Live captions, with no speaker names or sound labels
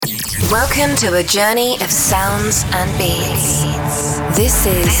Welcome to a journey of sounds and beats. This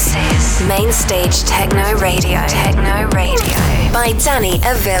is Mainstage Techno Radio. Techno Radio by Danny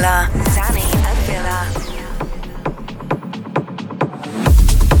Avila. Danny Avila.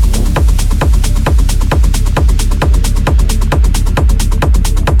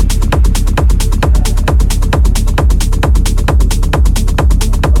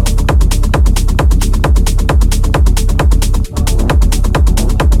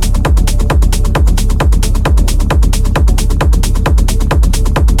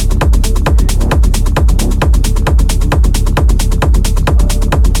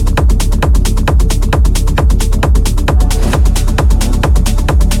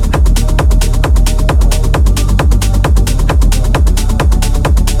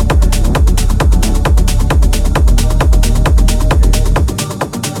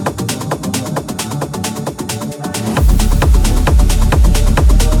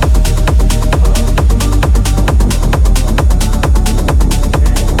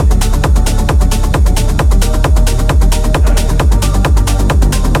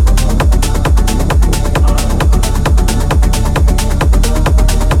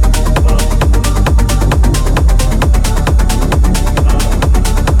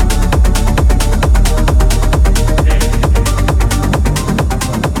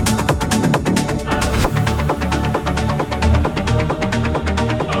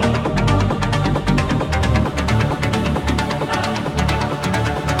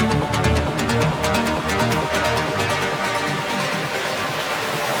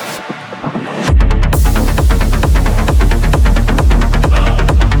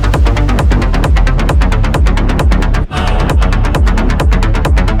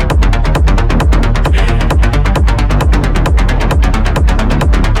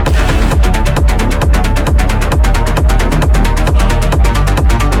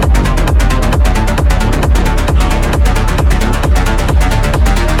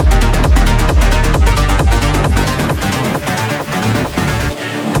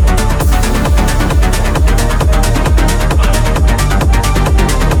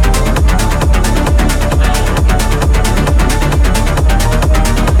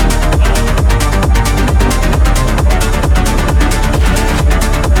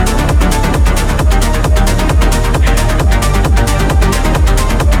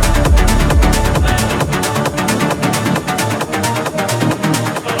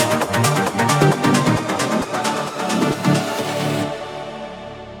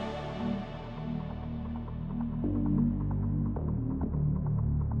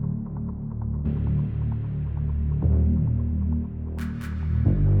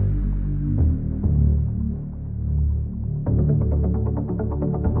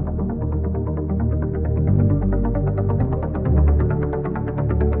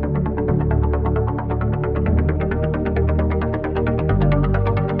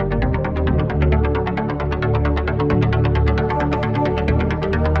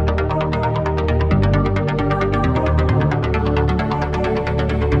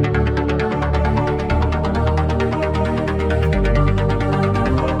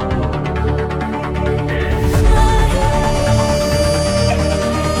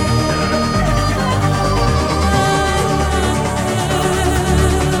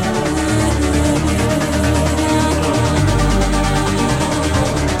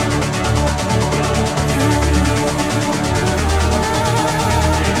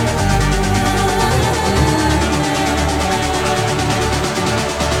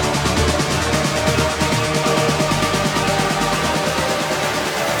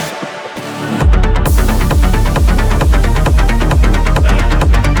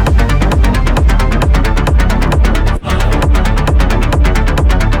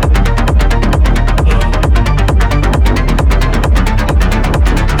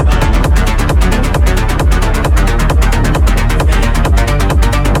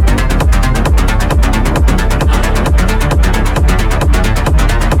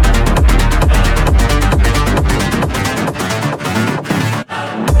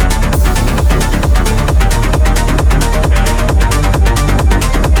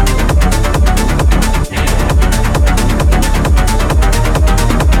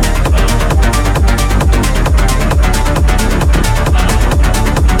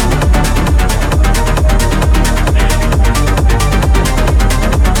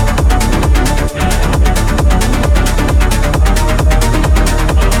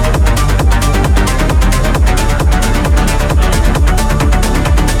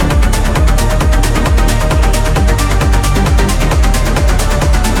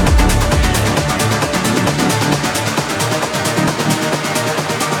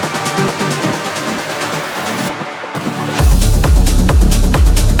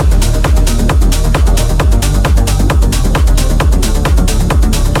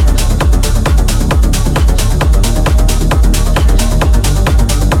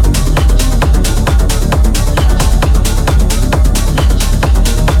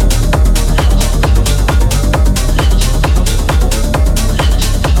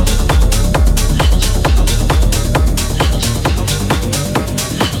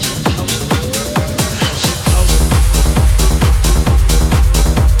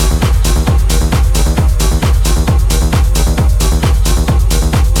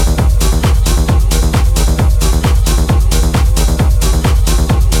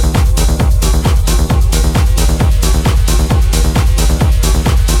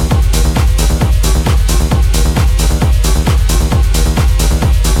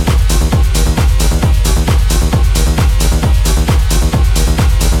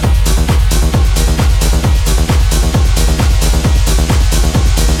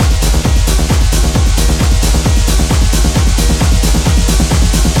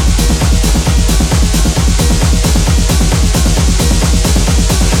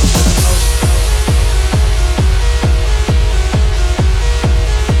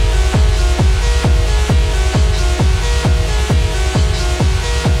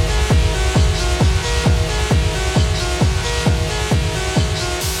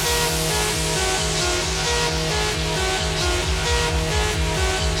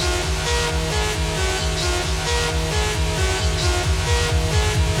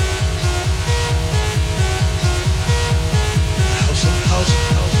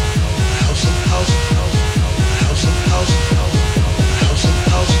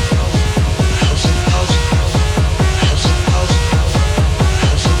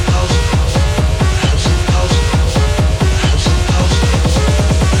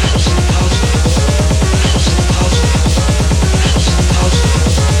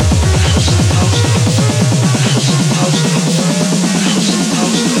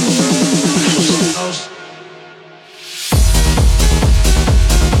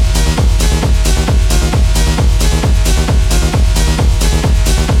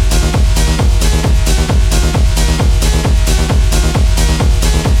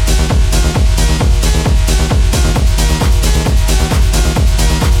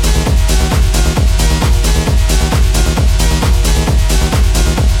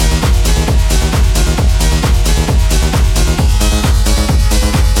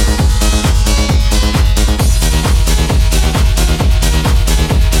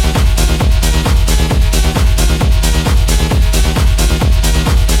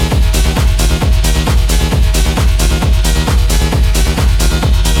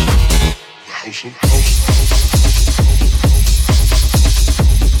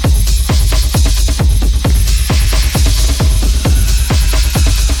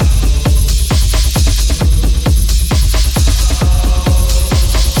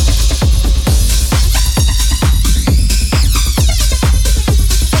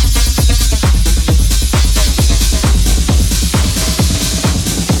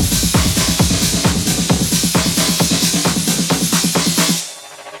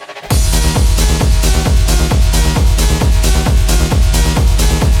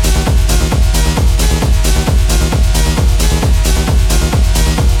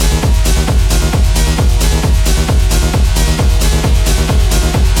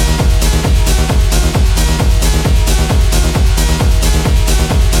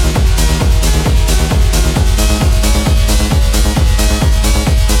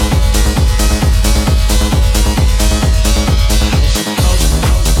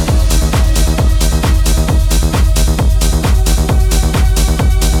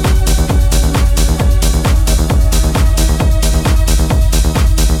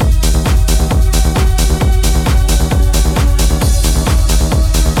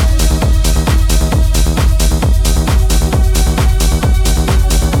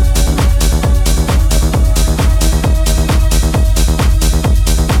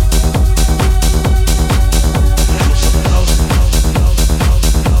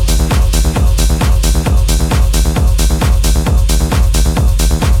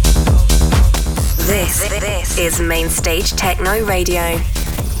 is Mainstage Techno Radio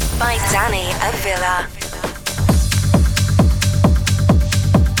by Danny Avila.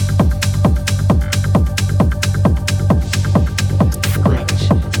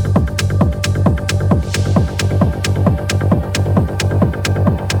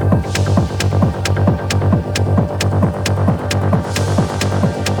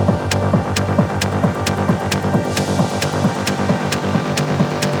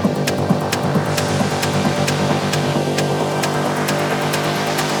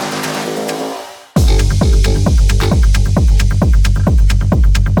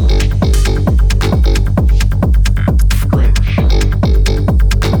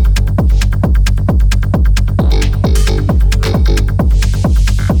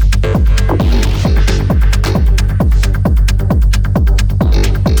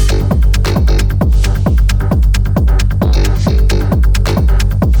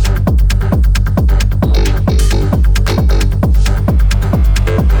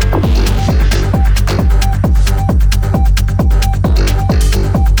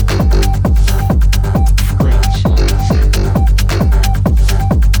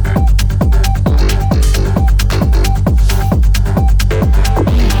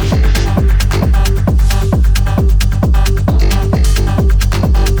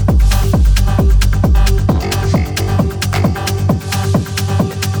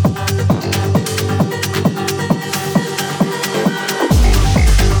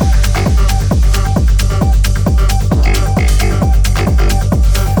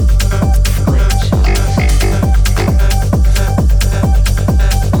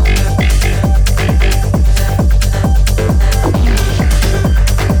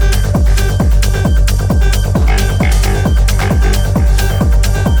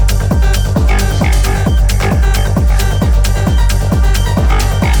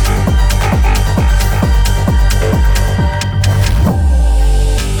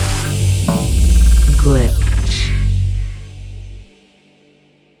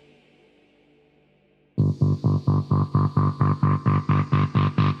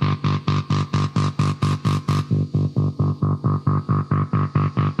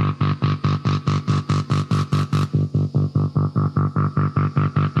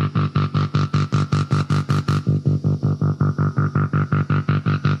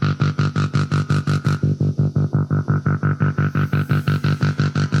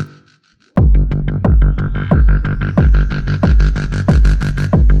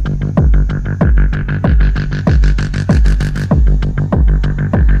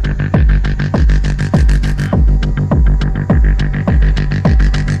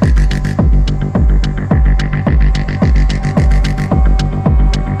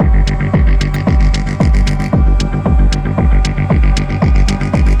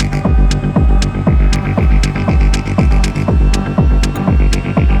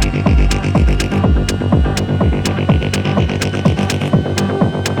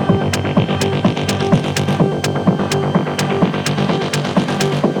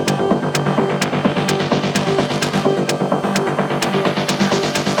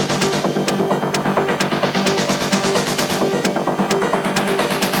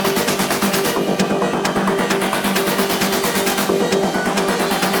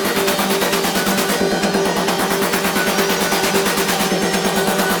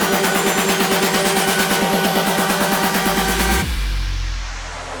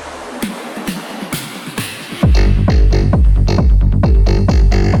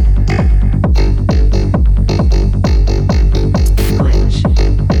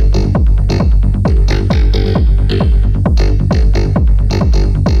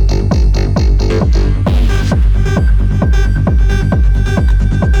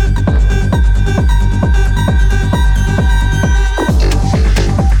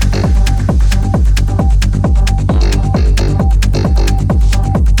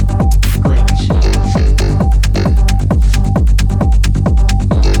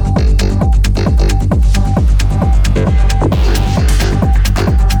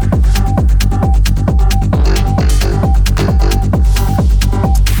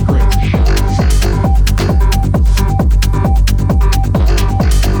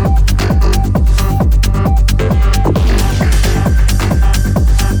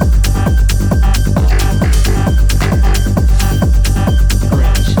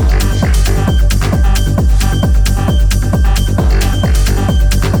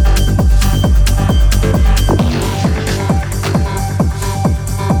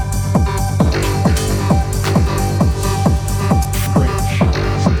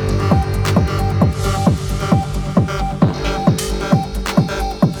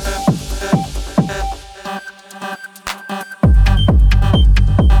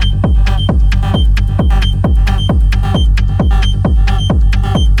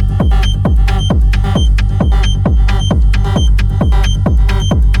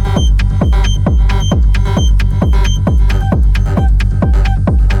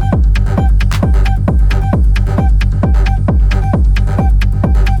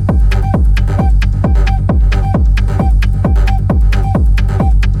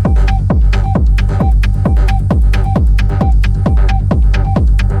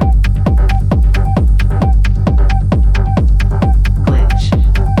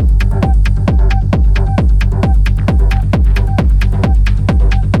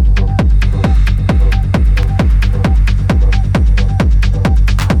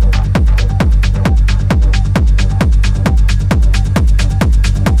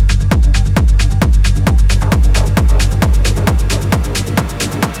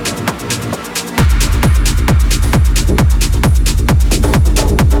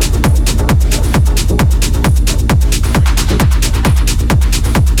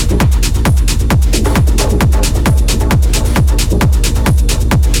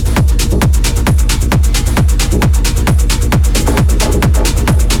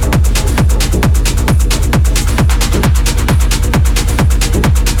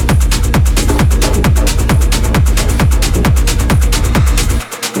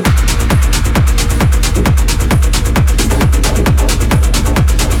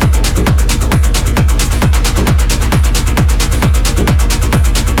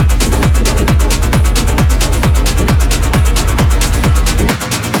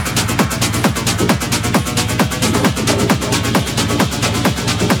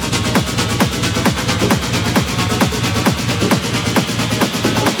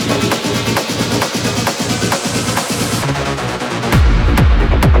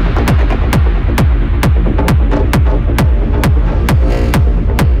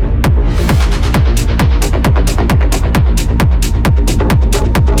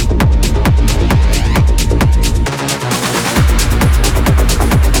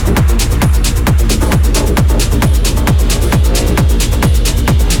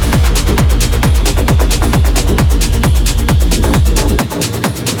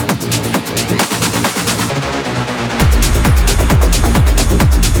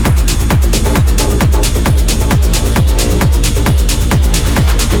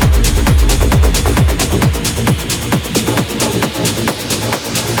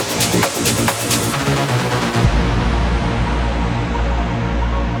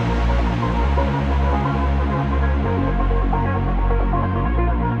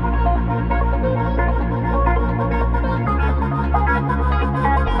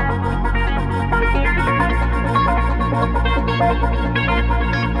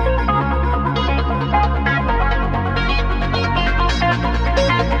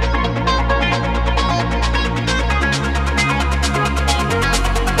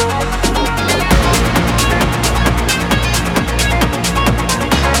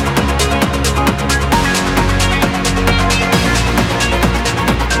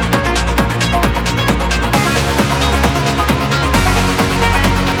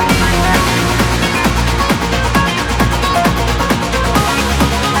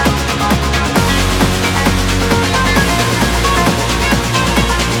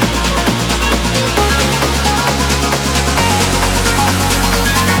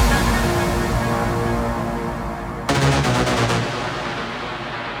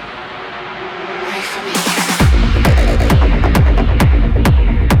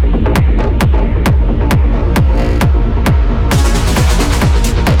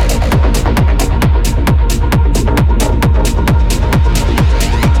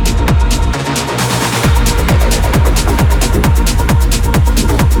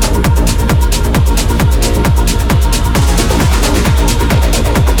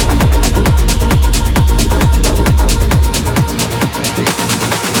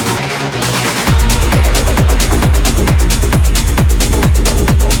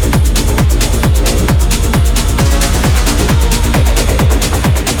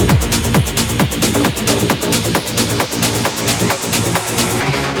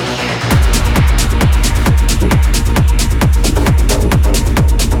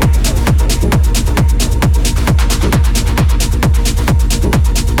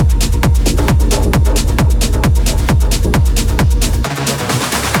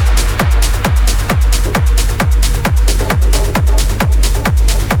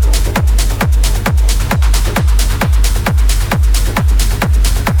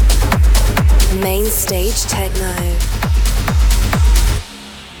 Mainstage Techno.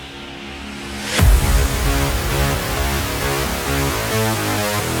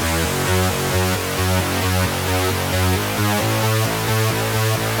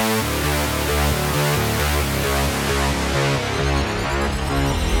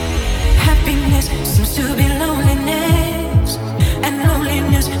 Happiness seems to be loneliness, and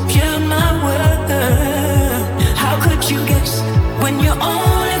loneliness fueled my world. How could you guess when you're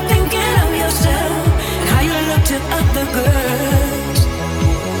only thinking of yourself and how you look to other girls?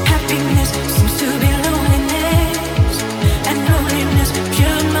 Happiness seems to be loneliness, and loneliness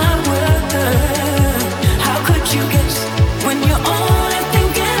fueled my world. How could you guess when you're only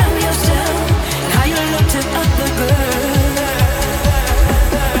thinking of yourself and how you look to other girls?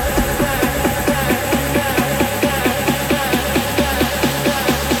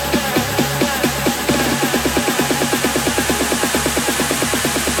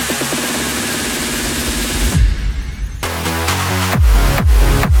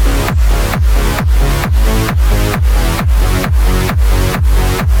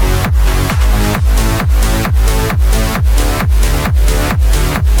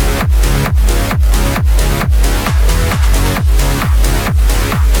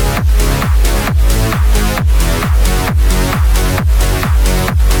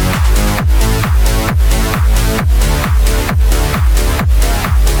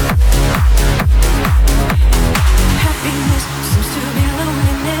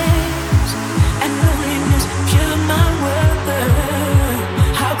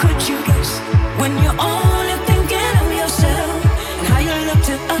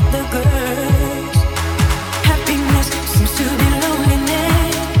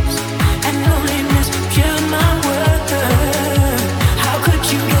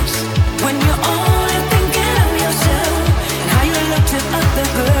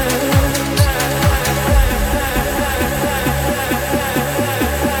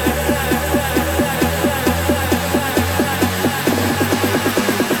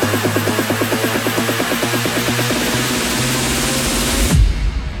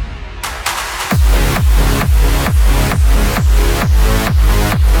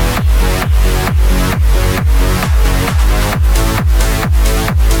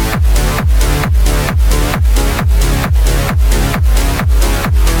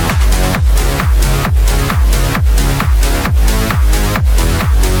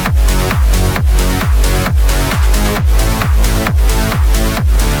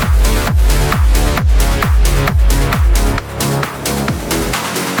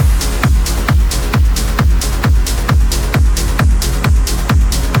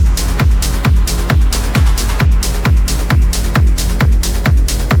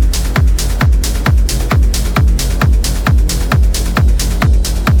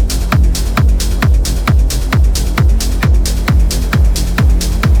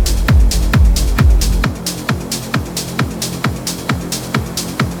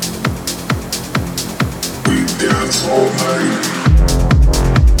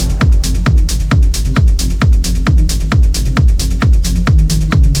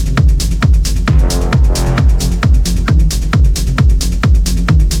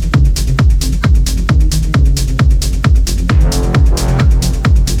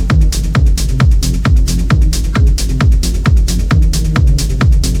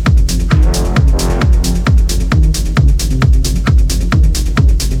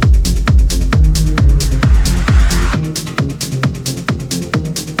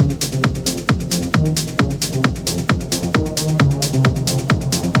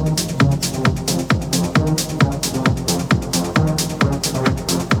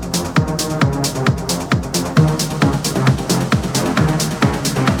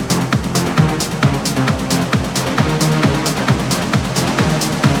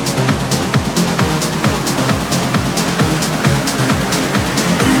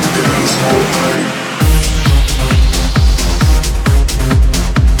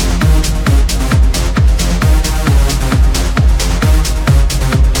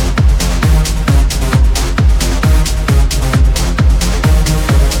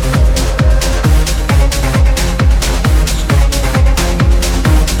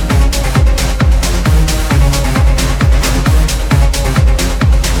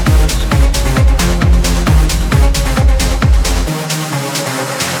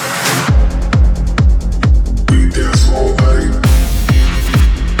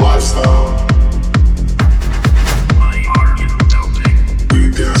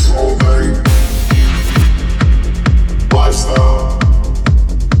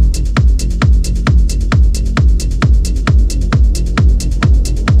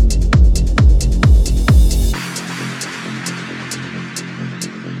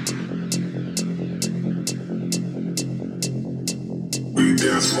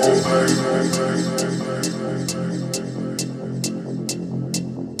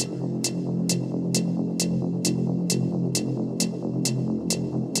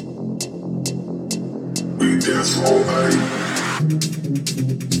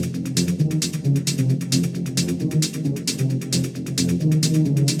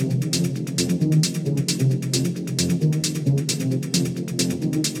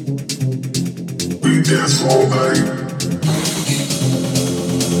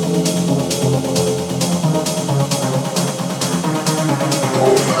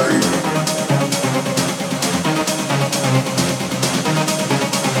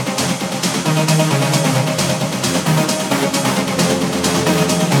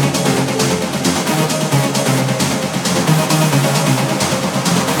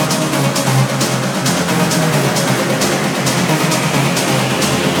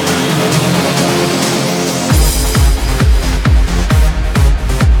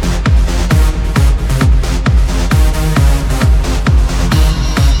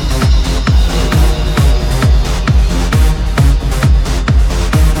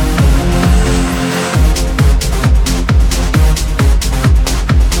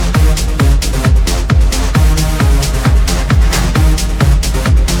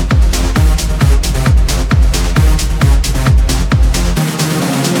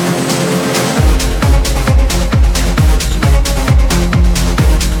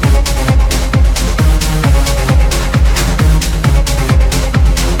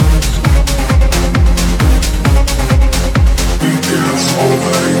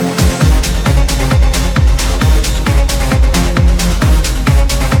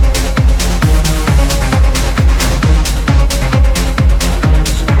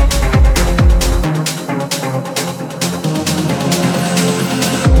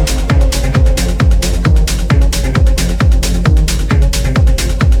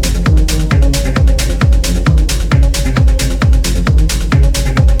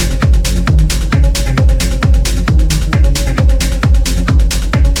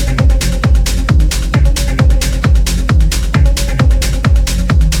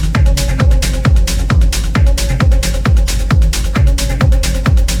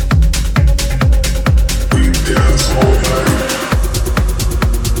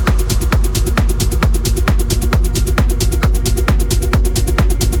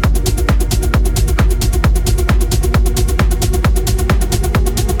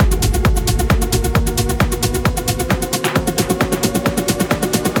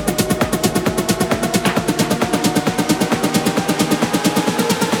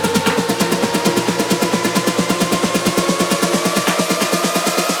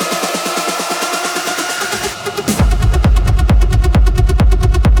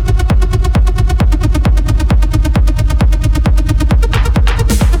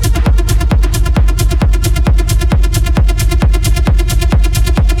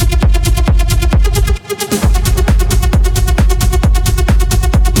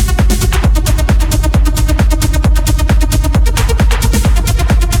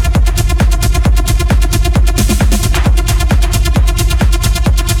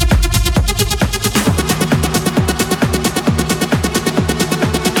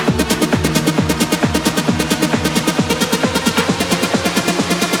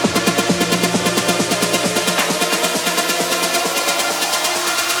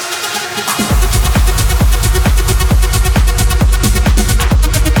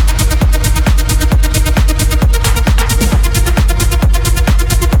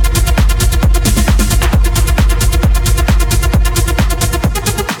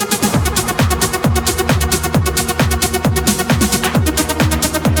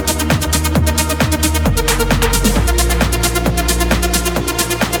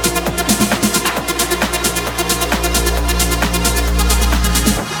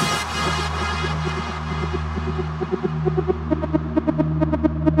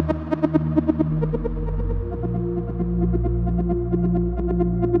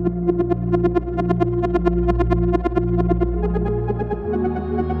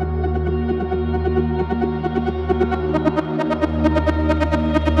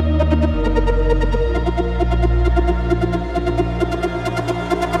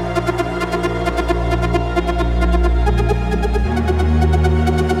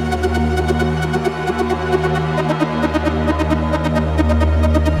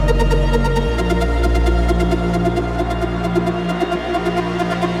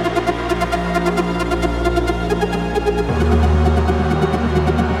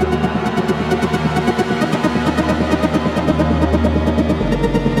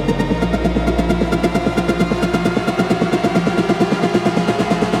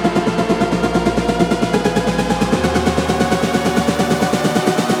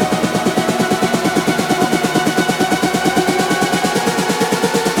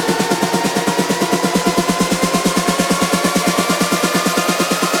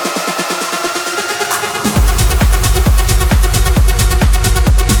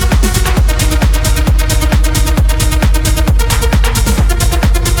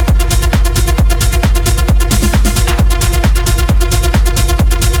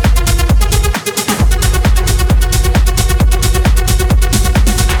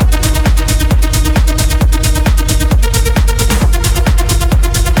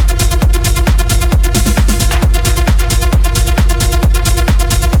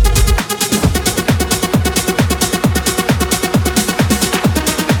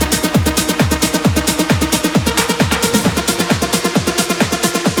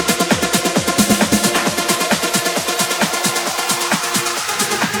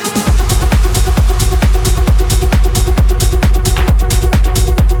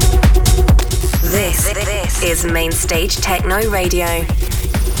 Mainstage Techno Radio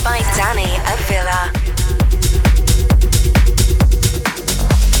by Danny Avila.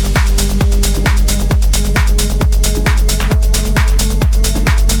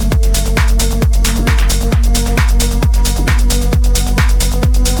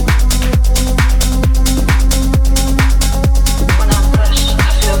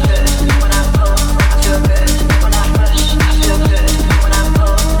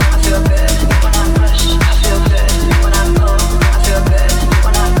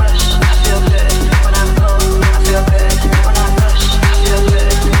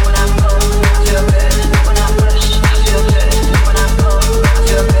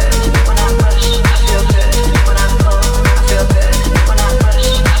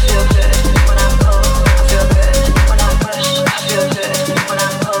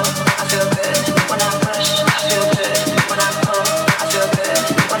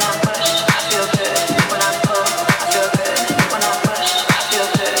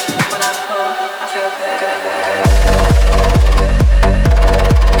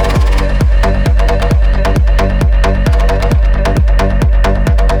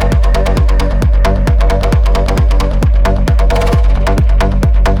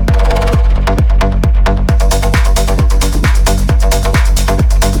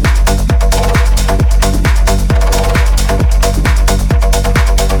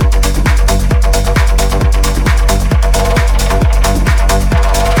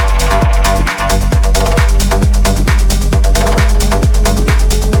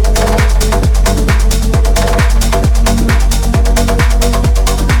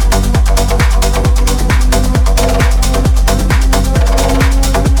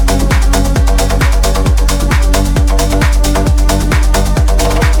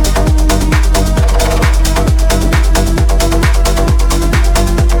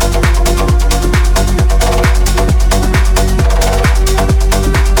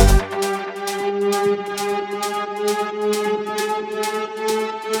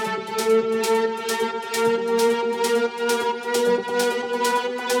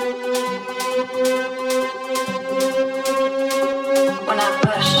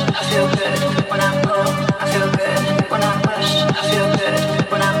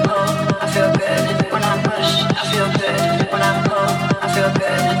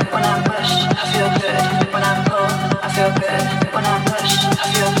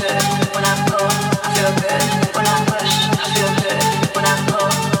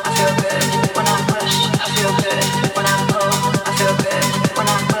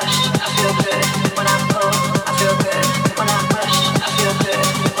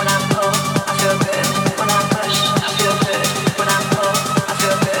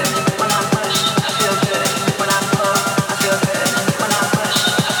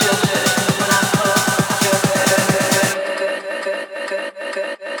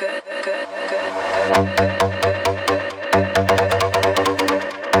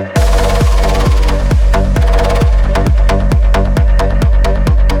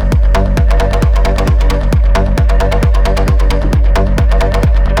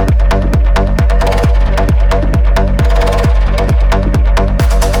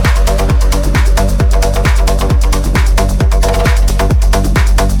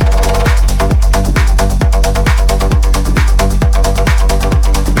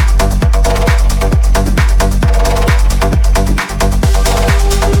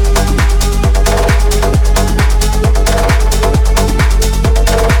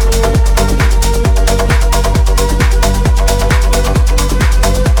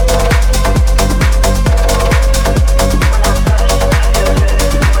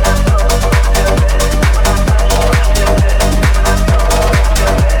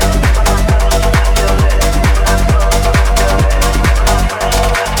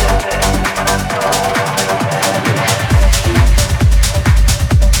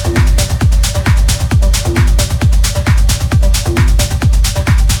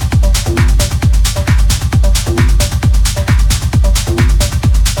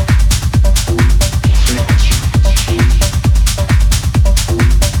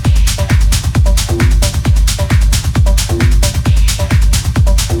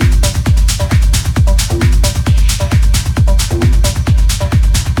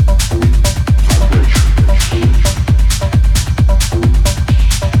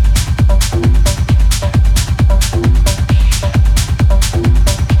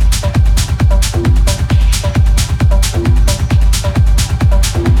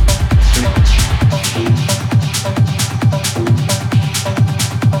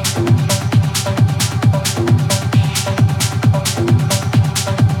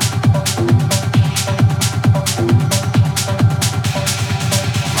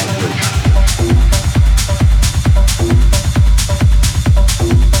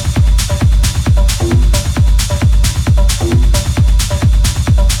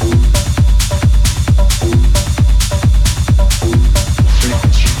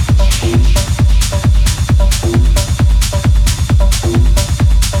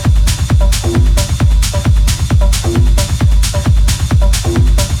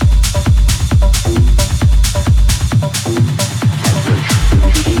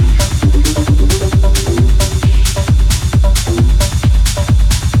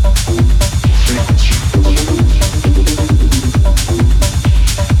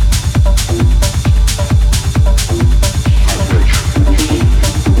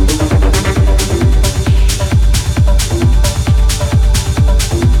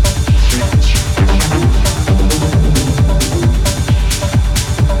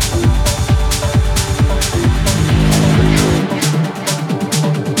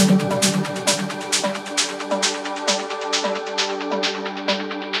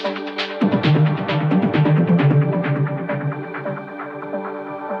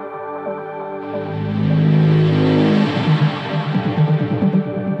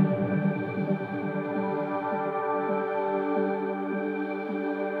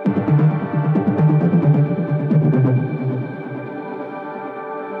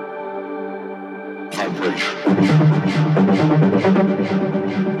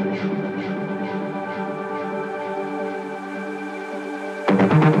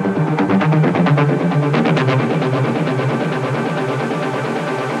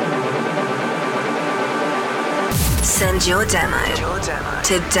 Send your demo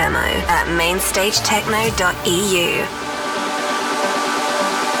to demo@mainstagetechno.eu.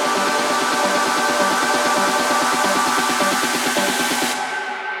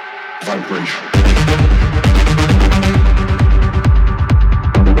 Vibration.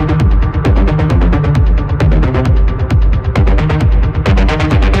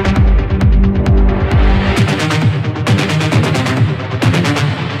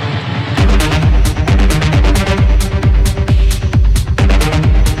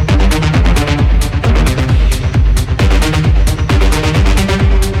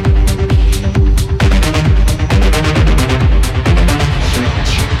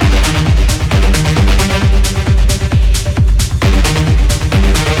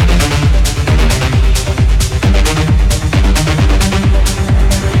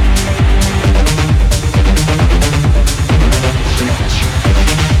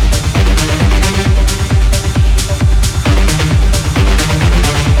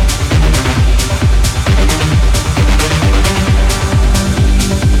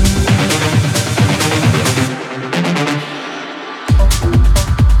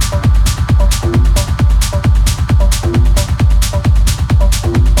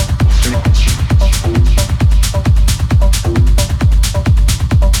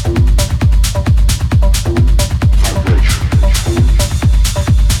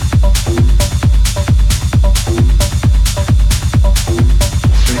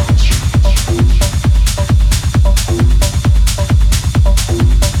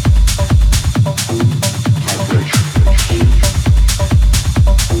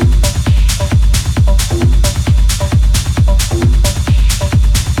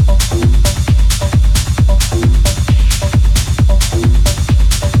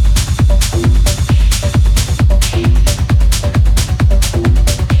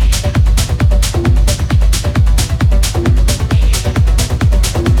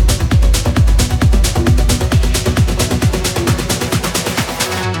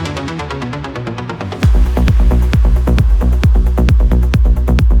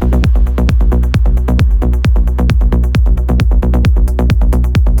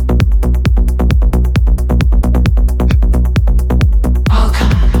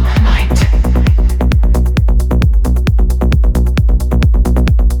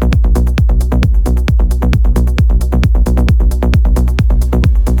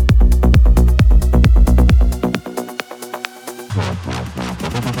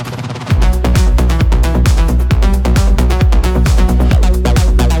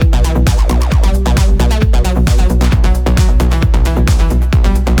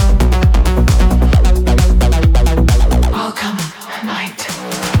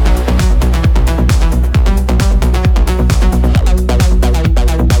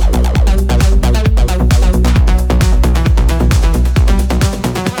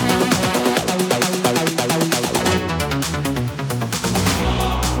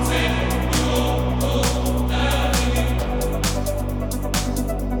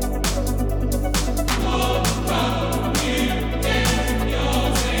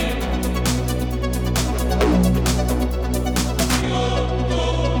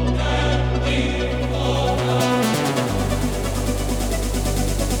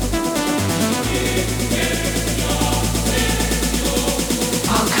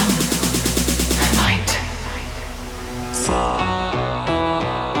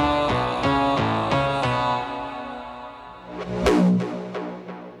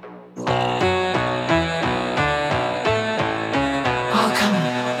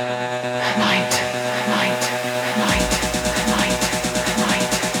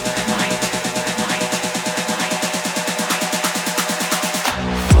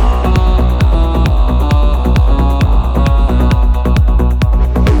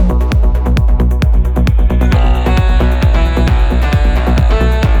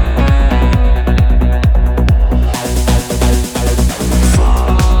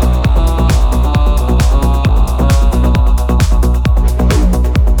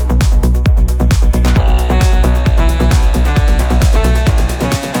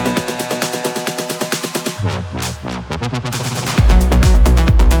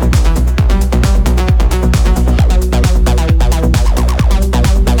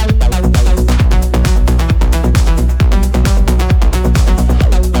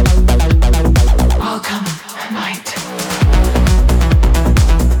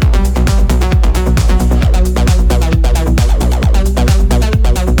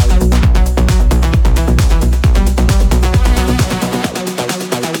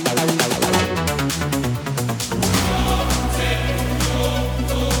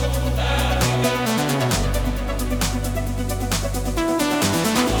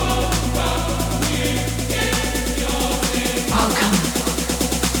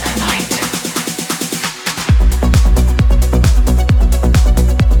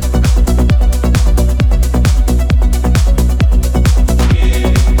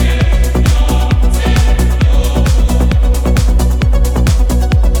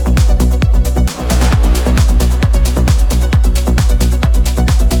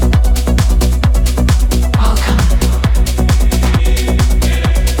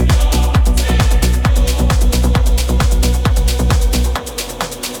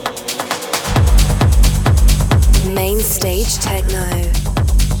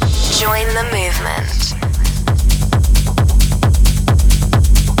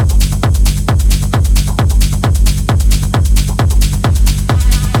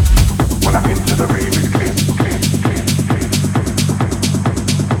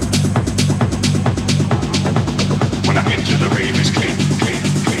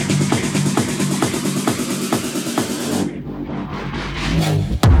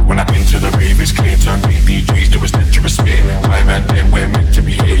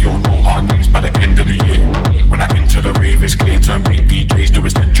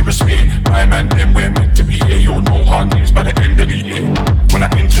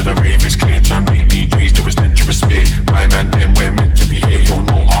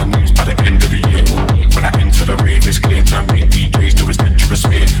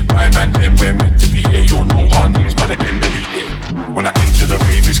 then we're meant to be here. You'll know our names by the end of the year. When I enter the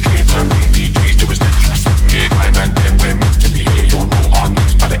rave, it's clear to me. DJs do us dangerous. Yeah, my man, then we're meant to be here. You'll know our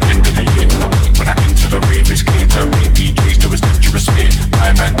names by the end of the year. When I enter the rave, it's clear to me. DJs do us dangerous. Yeah, my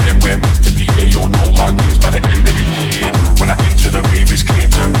man, then we're meant to be here. You'll know our names by the end of the year. When I enter the rave, it's clear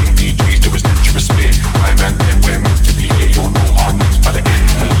to me. DJs do us dangerous. Yeah, my man, then we're meant to be here. You'll know our names by the end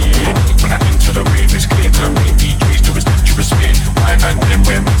of the year. When I enter the rave, it's clear to me. DJs do us dangerous. Yeah, my man, then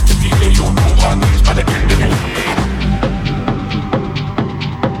we're meant to be here. You'll know our names by the end of the year.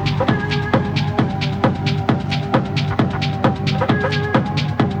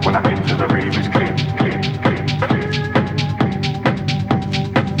 When I enter the rave, it's clear, clear, clear, clear.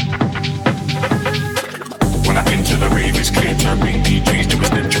 When I enter the rave, it's clear to me. DJs do us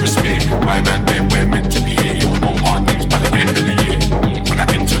dangerous. My man, then we're meant to be here. You'll know our names by the end of the year. When I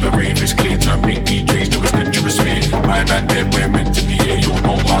enter the rave, it's clear to me. DJs do us dangerous. My man, then we're meant to be here. You'll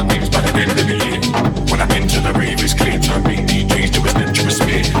know our names by the end of the year. When I enter the rave, it's clear to me. DJs do us dangerous.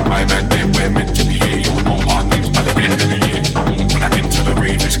 My man, then we're meant to be here. You'll know our names by the end of the year. When I enter the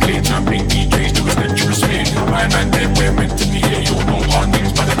rave, it's clear to me. DJs do us dangerous. My man, then we're meant to be here. You'll know our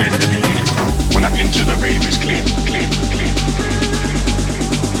names by the end of the year. When I enter the rave, it's clear, clear, clear.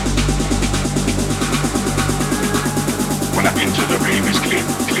 When I enter the rave, it's clear,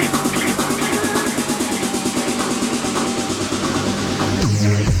 clear, clear,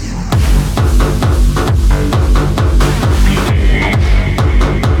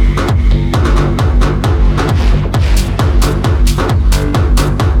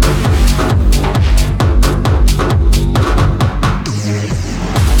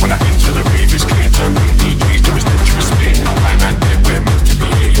 When I enter the rave, it's clear to me. DJs do us dangerous. My man, then we're meant to be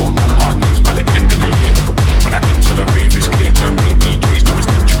here. You'll know our names by the end of the year. When I enter the rave, it's clear to me. DJs do us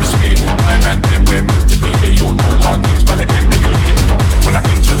dangerous. My man, then we're meant to be here. You'll know our names by the end of the year. When I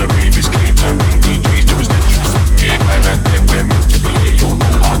enter the rave, it's clear to me. DJs do us dangerous. My man, then we're meant to be here. You'll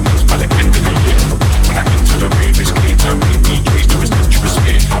know our names by the end of the year. When I enter the rave, it's clear to me. DJs do us dangerous.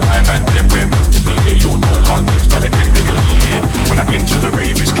 My man, then we're meant to be here. You'll know our names by the end of the year. When I enter the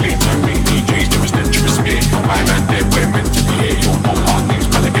rave, it's clear to me. DJs do us dangerous. My man, then we're meant to be here. You'll know our names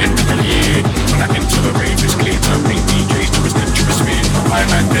by the end of the year. When I enter the rave, it's clear to me. DJs do us dangerous. My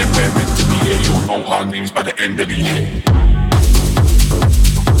man, then we're meant to be here. You'll know our names by the end of the year.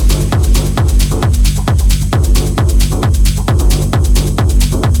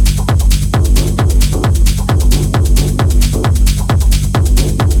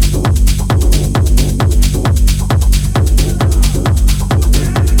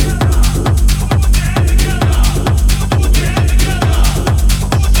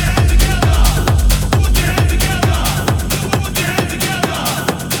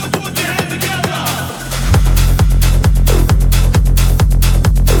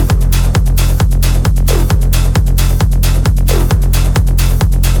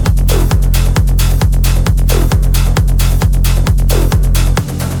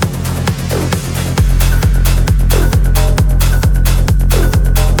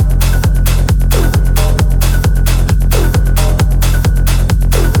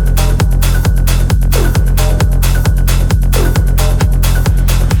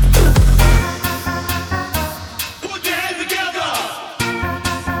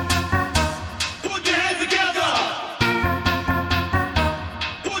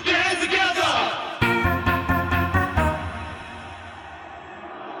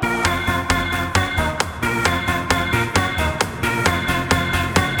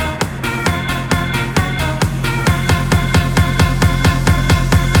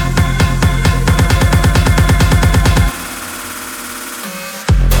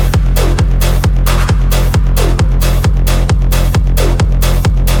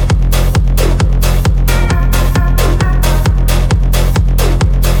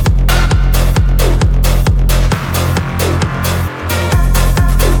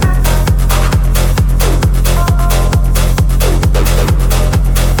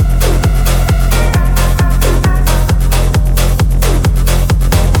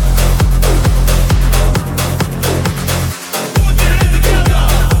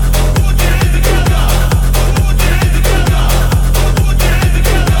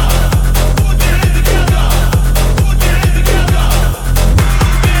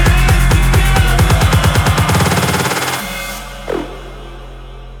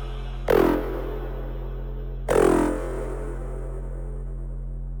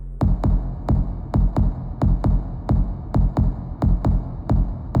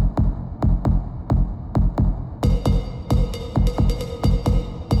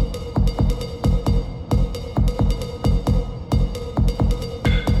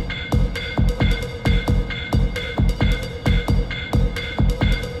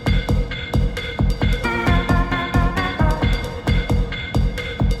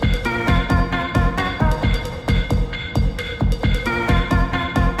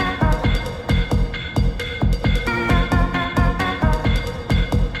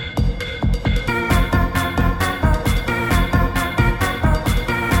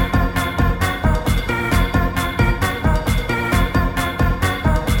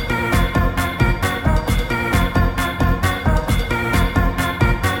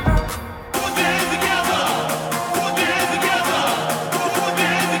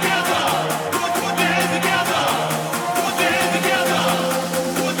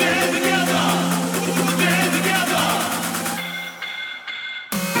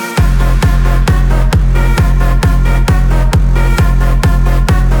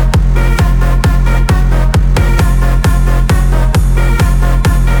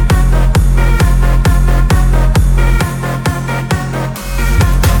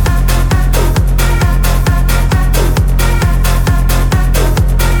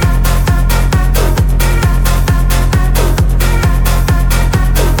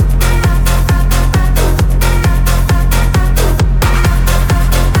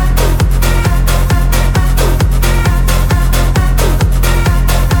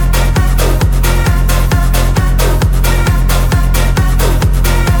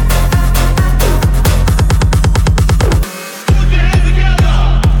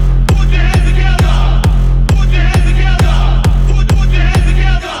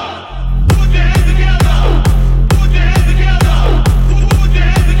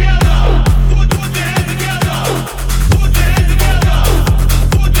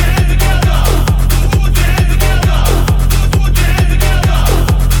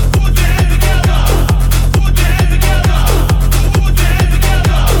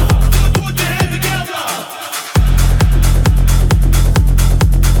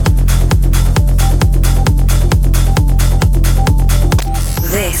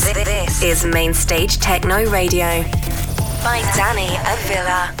 is Mainstage Techno Radio by Danny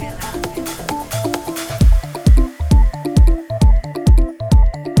Avila.